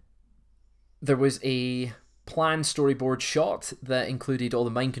 There was a planned storyboard shot that included all the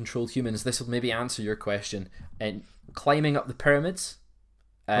mind-controlled humans. This will maybe answer your question. And climbing up the pyramids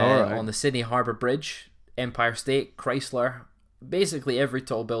on the Sydney Harbour Bridge, Empire State, Chrysler, basically every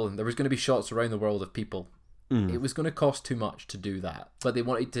tall building. There was going to be shots around the world of people. It was going to cost too much to do that. But they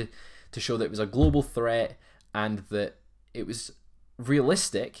wanted to show that it was a global threat and that it was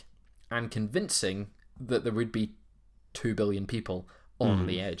realistic and convincing that there would be 2 billion people on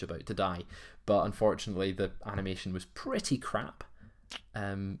the edge about to die. But unfortunately, the animation was pretty crap.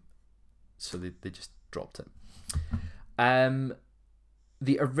 So they just dropped it.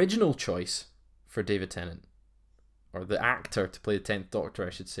 The original choice for David Tennant, or the actor to play the 10th Doctor, I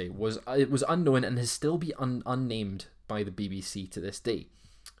should say, was unknown and has still been unnamed by the BBC to this day.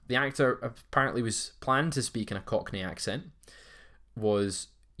 The actor apparently was planned to speak in a Cockney accent, was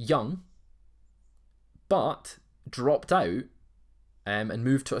young, but dropped out and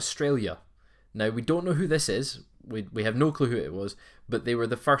moved to Australia. Now, we don't know who this is. We have no clue who it was, but they were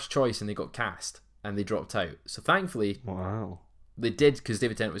the first choice and they got cast and they dropped out. So thankfully, wow, they did, because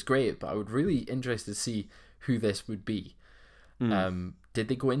David Tennant was great, but I would really interested to see who this would be. Did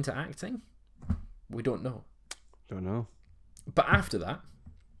they go into acting? We don't know. Don't know. But after that,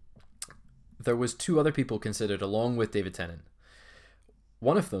 there was 2 other people considered along with David Tennant.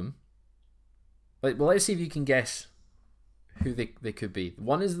 One of them, let's see if you can guess who they could be.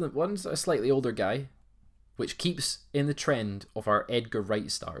 One's a slightly older guy, which keeps in the trend of our Edgar Wright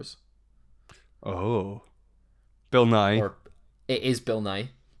stars. Oh, Bill Nye. Or it is Bill Nye.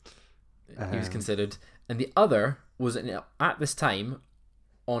 He was considered. And the other was, at this time,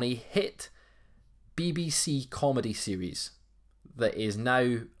 on a hit BBC comedy series that is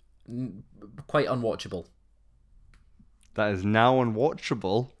now quite unwatchable. That is now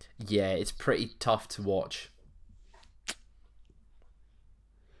unwatchable? Yeah, it's pretty tough to watch.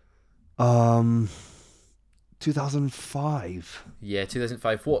 2005. Yeah,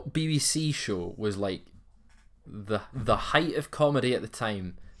 2005. What BBC show was like the height of comedy at the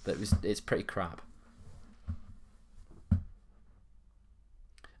time? It's pretty crap.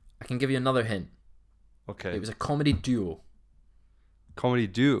 I can give you another hint. Okay. It was a comedy duo. Comedy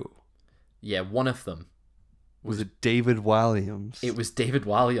duo? Yeah, one of them. Was it David Walliams? It was David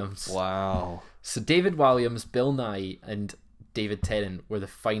Walliams. Wow. So David Walliams, Bill Nye, and David Tennant were the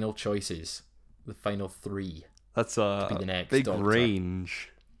final choices. The final three. That's a to be the next big Doctor.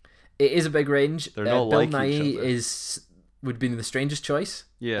 range. It is a big range. They're not Bill like Nye each other. would be the strangest choice.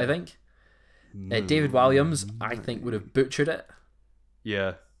 Yeah. I think. David Walliams, I think, would have butchered it.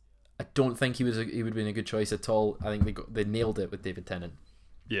 Yeah. I don't think he would have been a good choice at all. I think they nailed it with David Tennant.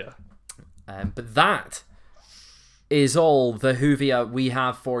 Yeah. But that is all the Whovia we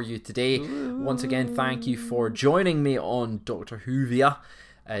have for you today. Once again, thank you for joining me on Doctor Whovia.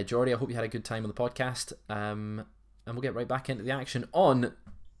 Jordy, I hope you had a good time on the podcast. And we'll get right back into the action on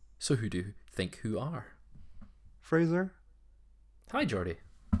So Who Do You Think Who Are? Fraser? Hi, Jordy.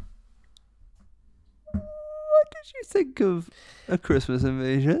 What did you think of A Christmas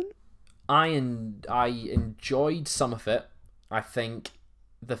Invasion? I enjoyed some of it. I think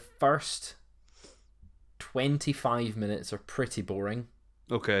the first 25 minutes are pretty boring.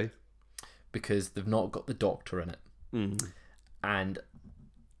 Okay. Because they've not got the Doctor in it. Mm. And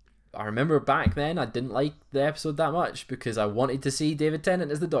I remember back then I didn't like the episode that much because I wanted to see David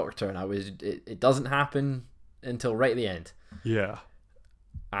Tennant as the Doctor, and it doesn't happen until right at the end. Yeah.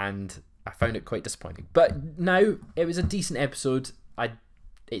 And I found it quite disappointing. But now it was a decent episode.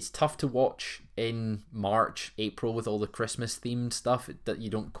 It's tough to watch in March, April with all the Christmas themed stuff that you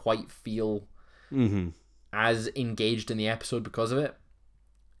don't quite feel as engaged in the episode because of it.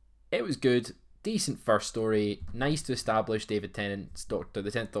 It was good. Decent first story. Nice to establish David Tennant's Doctor,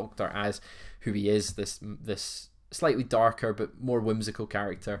 the 10th Doctor, as who he is. This slightly darker but more whimsical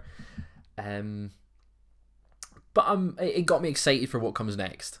character. But it got me excited for what comes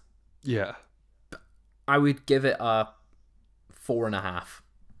next. Yeah. I would give it a 4.5.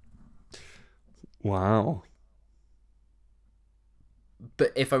 Wow.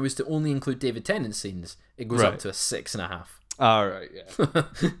 But if I was to only include David Tennant scenes, it goes up to a 6.5. All right, yeah.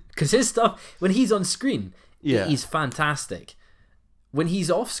 Because his stuff, when he's on screen, Yeah. he's fantastic. When he's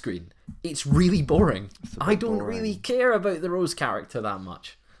off screen, it's really boring. I don't really care about the Rose character that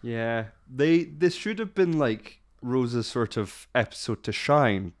much. Yeah. This should have been like Rose's sort of episode to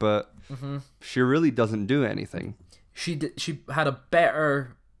shine, but she really doesn't do anything. She had a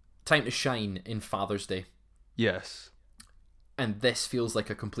better time to shine in Father's Day. Yes. And this feels like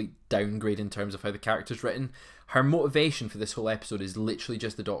a complete downgrade in terms of how the character's written. Her motivation for this whole episode is literally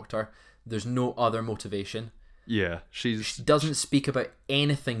just the Doctor. There's no other motivation. Yeah, she doesn't speak about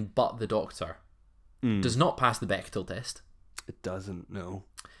anything but the Doctor. Does not pass the Bechdel test. It doesn't, no.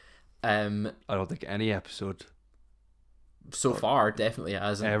 I don't think any episode so far definitely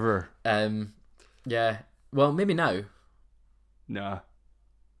hasn't. Ever. Yeah. Well, maybe now. Nah.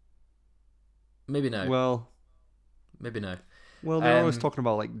 Maybe now. Well, maybe now. Well, they're always talking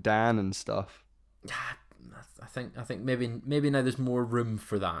about like Dan and stuff. I think maybe now there's more room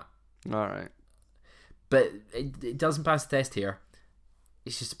for that. All right. But it doesn't pass the test here.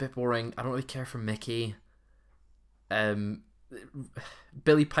 It's just a bit boring. I don't really care for Mickey. Billie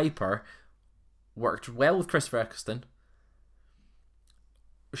Piper worked well with Christopher Eccleston.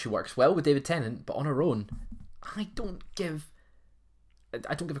 She works well with David Tennant, but on her own, I don't give a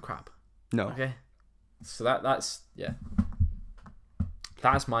crap. No. Okay. So that's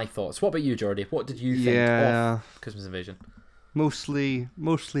That's my thoughts. What about you, Jordy? What did you think of Christmas Invasion? Mostly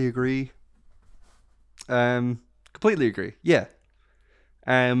agree. Completely agree. Yeah.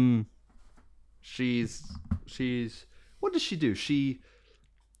 She's what does she do? She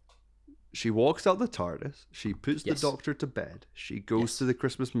walks out the TARDIS. She puts the Doctor to bed. She goes to the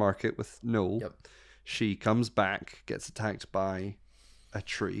Christmas market with Noel. Yep. She comes back, gets attacked by a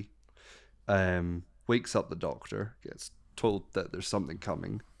tree. Wakes up the Doctor, gets told that there's something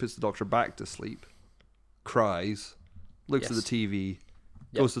coming, puts the Doctor back to sleep, cries, looks at the TV,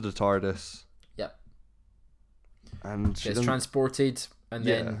 goes to the TARDIS. Yep. And she gets transported, and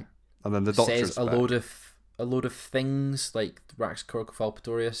then the Doctor's says a load of things like Rax Crocofile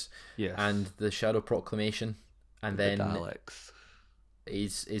Pretorius, and the Shadow Proclamation, and then Daleks.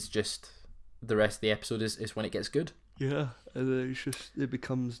 Is just the rest of the episode is when it gets good. Yeah, and then it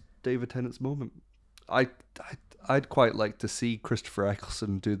becomes David Tennant's moment. I'd quite like to see Christopher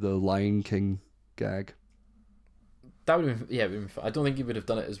Eccleston do the Lion King gag. That would have been fun. I don't think he would have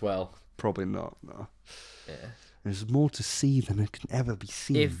done it as well. Probably not, no. Yeah. There's more to see than it can ever be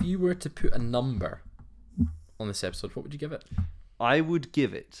seen. If you were to put a number on this episode, what would you give it? I would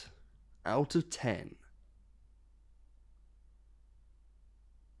give it, out of 10,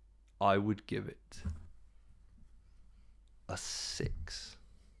 I would give it a 6.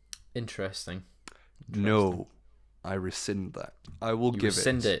 Interesting. No, I rescind that. I will give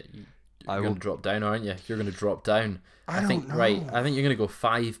rescind it. You're going to drop down, aren't you? You're going to drop down. I think know. Right. I think you're going to go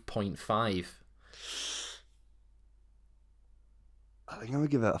 5.5. I think I'm gonna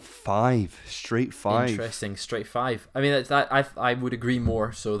give it a 5, straight 5. Interesting, straight 5. I mean, I would agree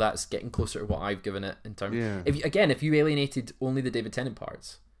more. So that's getting closer to what I've given it in terms. Yeah. If you alienated only the David Tennant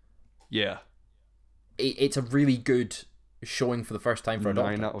parts, yeah, it's a really good showing for the first time for a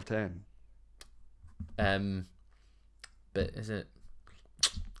Doctor. 9 out of 10. But is it?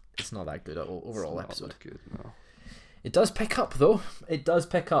 It's not that good overall episode. That good, no. It does pick up though. It does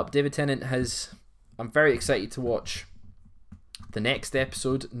pick up. David Tennant has. I'm very excited to watch the next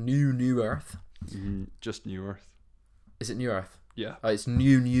episode, New Earth. Just New Earth. Is it New Earth? Yeah. It's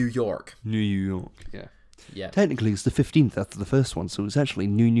New York. New York. Yeah. Yeah. Technically, it's the 15th after the first one, so it's actually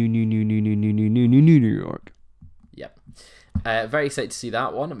New York. Yep. Very excited to see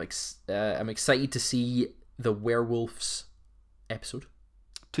that one. I'm excited to see the werewolves episode.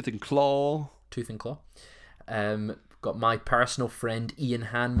 Tooth and Claw. Got my personal friend Ian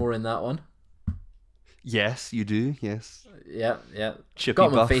Hanmore in that one. Yes, you do. Yes. Yeah. Chippy Got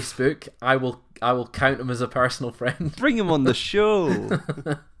him buff. on Facebook. I will count him as a personal friend. Bring him on the show.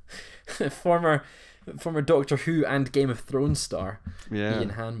 former Doctor Who and Game of Thrones star. Yeah. Ian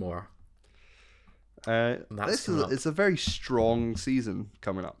Hanmore. It's a very strong season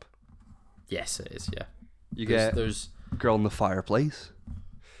coming up. Yes, it is. Yeah. There's Girl in the Fireplace.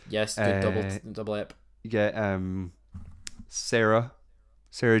 Yes, good double ep. You get Sarah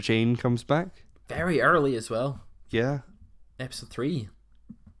Jane comes back. Very early as well. Yeah. Episode 3.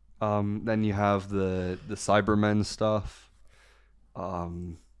 Then you have the Cybermen stuff. Yeah,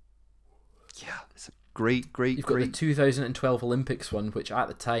 it's a great. You've got the 2012 Olympics one, which at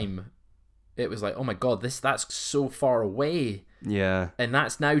the time it was like, oh my god, that's so far away. Yeah. And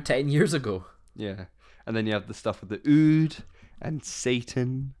that's now 10 years ago. Yeah. And then you have the stuff with the Ood and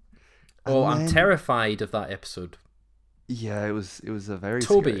Satan. I'm terrified of that episode. Yeah, it was a very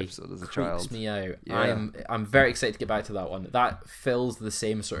Toby scary episode as a creeps child. me out. Yeah. I'm very excited to get back to that one. That fills the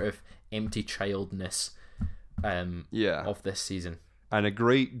same sort of empty childness of this season. And a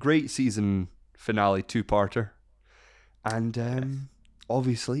great season finale 2-parter. And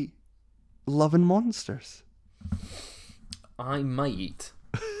obviously Love and Monsters. I might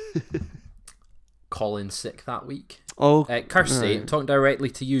call in sick that week. Oh, Kirsty, right. talking directly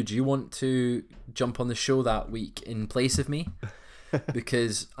to you. Do you want to jump on the show that week in place of me?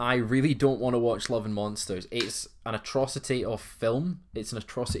 Because I really don't want to watch Love and Monsters. It's an atrocity of film. It's an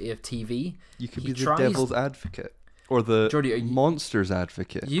atrocity of TV. You could be the devil's advocate or the monster's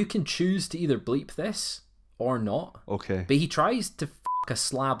advocate. You can choose to either bleep this or not. Okay. But he tries to a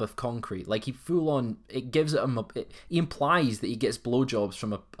slab of concrete. Like he full on, it gives it he implies that he gets blowjobs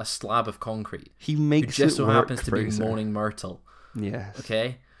from a slab of concrete. He makes who just it so work, happens to Fraser. be Moaning Myrtle. Yes.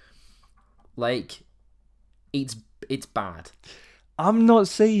 Okay. Like, it's bad. I'm not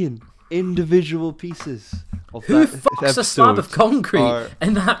saying individual pieces of who that fucks a slab of concrete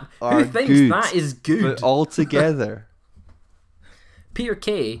and that who thinks good, that is good? But all together. Peter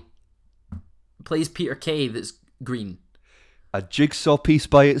Kay plays Peter Kay that's green. A jigsaw piece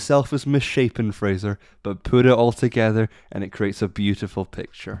by itself is misshapen, Fraser, but put it all together and it creates a beautiful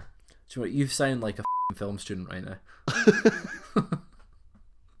picture. Do you know what? You sound like a film student right now.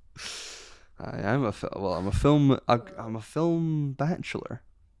 I'm a film bachelor.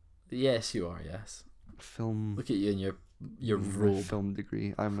 Yes, you are. Yes. Film. Look at you in your robe. Film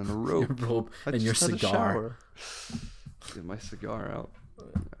degree. I'm in a robe. Your robe and your cigar. Get my cigar out.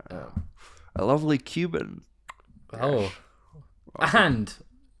 A lovely Cuban. Oh. And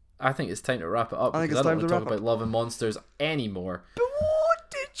I think it's time to wrap it up. I don't want to talk about Love and Monsters anymore. But what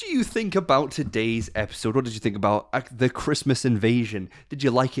did you think about today's episode? What did you think about the Christmas invasion? Did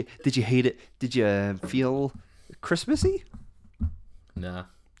you like it? Did you hate it? Did you feel Christmassy? Nah.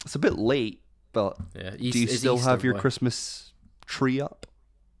 It's a bit late, but yeah, do you still have your Christmas tree up?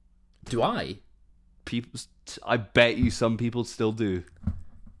 Do I? I bet you some people still do.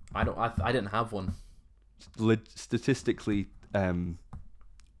 I don't. I didn't have one. Statistically,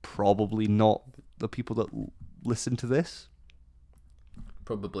 probably not the people that listen to this.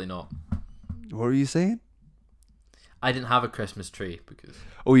 Probably not. What were you saying? I didn't have a Christmas tree because.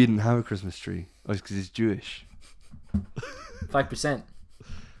 Oh, you didn't have a Christmas tree. Oh, it's because he's Jewish. 5%.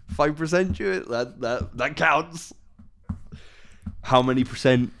 5% Jewish. That counts. How many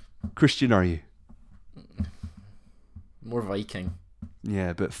percent Christian are you? More Viking.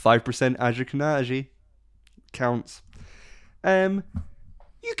 Yeah, but 5% Ashkenazi counts. You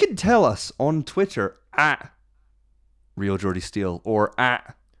can tell us on Twitter at Real Jordy Steele or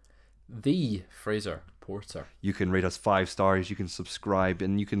at The Fraser Poor. reporter. You can rate us 5 stars, you can subscribe,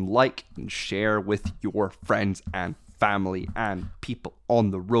 and you can like and share with your friends and family and people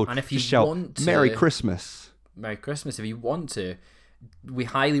on the road. And if you shout, want to, Merry Christmas. Merry Christmas. If you want to, we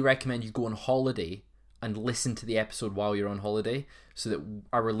highly recommend you go on holiday and listen to the episode while you're on holiday, so that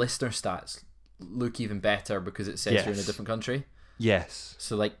our listener stats look even better because it says you're in a different country. Yes.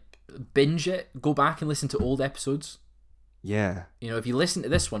 So like binge it, go back and listen to old episodes. Yeah. You know, if you listen to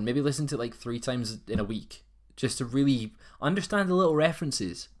this one, maybe listen to it like 3 times in a week, just to really understand the little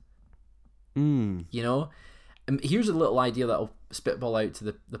references. You know? And here's a little idea that I'll spitball out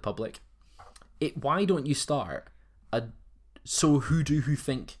to the public. Why don't you start a So Who Do Who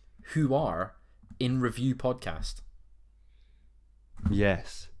Think Who Are in Review podcast?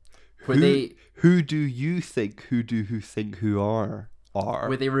 Yes. Where who do you think who are?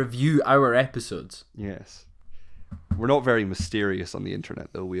 Where they review our episodes. Yes. We're not very mysterious on the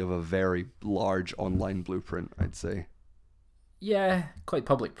internet, though. We have a very large online blueprint, I'd say. Yeah, quite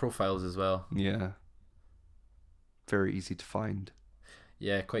public profiles as well. Yeah. Very easy to find.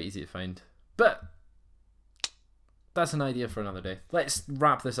 Yeah, quite easy to find. But that's an idea for another day. Let's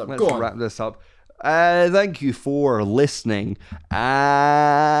wrap this up. Thank you for listening.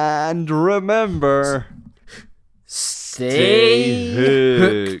 And remember... Stay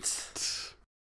hooked.